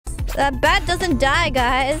That bat doesn't die,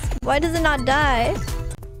 guys. Why does it not die?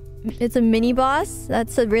 It's a mini boss?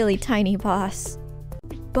 That's a really tiny boss.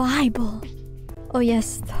 Bible. Oh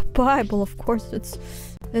yes, the Bible, of course.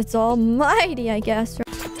 It's almighty, I guess.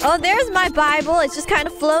 Oh, there's my Bible. It's just kind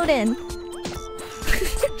of floating.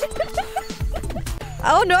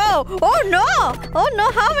 Oh no! Oh no! Oh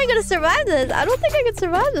no! How am I gonna survive this? I don't think I can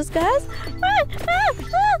survive this, guys.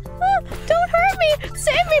 Don't hurt me!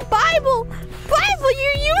 Save me, Bible! Bible,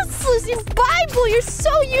 you're useless! You Bible, you're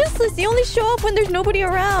so useless! You only show up when there's nobody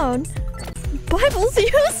around. Bible's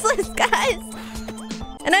useless, guys!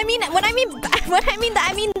 And I mean the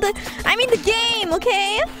game,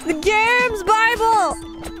 okay? The game's Bible!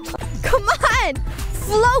 Come on!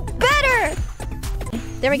 Float better!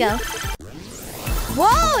 There we go.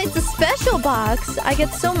 Whoa, it's a special box. I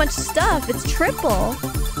get so much stuff. It's triple.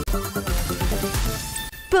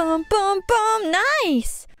 Boom, boom, boom.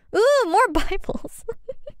 Nice. Ooh, more Bibles.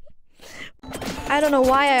 I don't know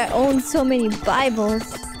why I own so many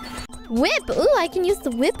Bibles. Whip. Ooh, I can use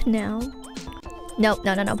the whip now. No.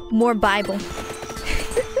 More Bible.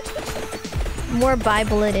 More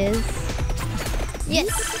Bible it is.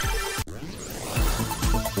 Yes.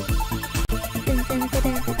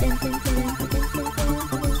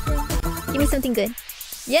 Give me something good.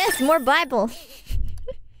 Yes, more Bible.